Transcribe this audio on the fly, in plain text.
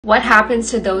What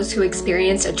happens to those who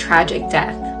experience a tragic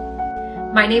death?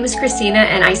 My name is Christina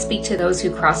and I speak to those who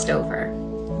crossed over.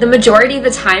 The majority of the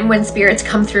time when spirits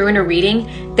come through in a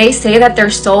reading, they say that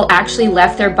their soul actually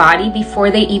left their body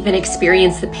before they even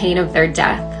experienced the pain of their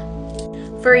death.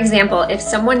 For example, if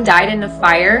someone died in a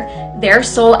fire, their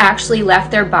soul actually left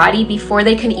their body before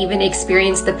they can even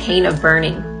experience the pain of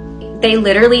burning. They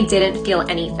literally didn't feel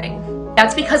anything.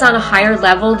 That's because on a higher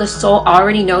level, the soul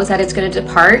already knows that it's going to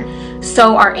depart,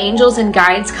 so our angels and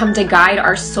guides come to guide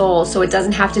our soul so it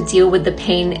doesn't have to deal with the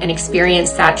pain and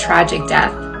experience that tragic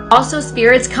death. Also,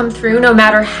 spirits come through no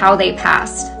matter how they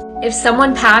passed. If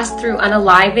someone passed through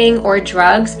unaliving or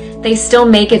drugs, they still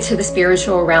make it to the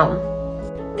spiritual realm.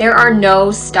 There are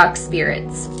no stuck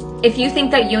spirits. If you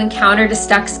think that you encountered a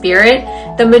stuck spirit,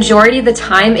 the majority of the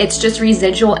time it's just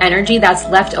residual energy that's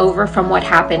left over from what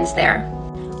happened there.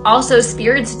 Also,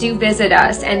 spirits do visit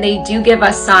us and they do give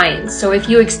us signs. So if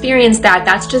you experience that,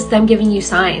 that's just them giving you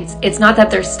signs. It's not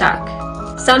that they're stuck.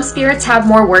 Some spirits have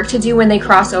more work to do when they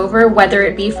cross over, whether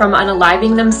it be from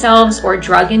unaliving themselves or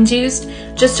drug-induced,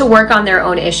 just to work on their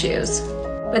own issues.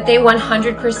 But they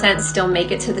 100% still make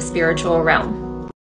it to the spiritual realm.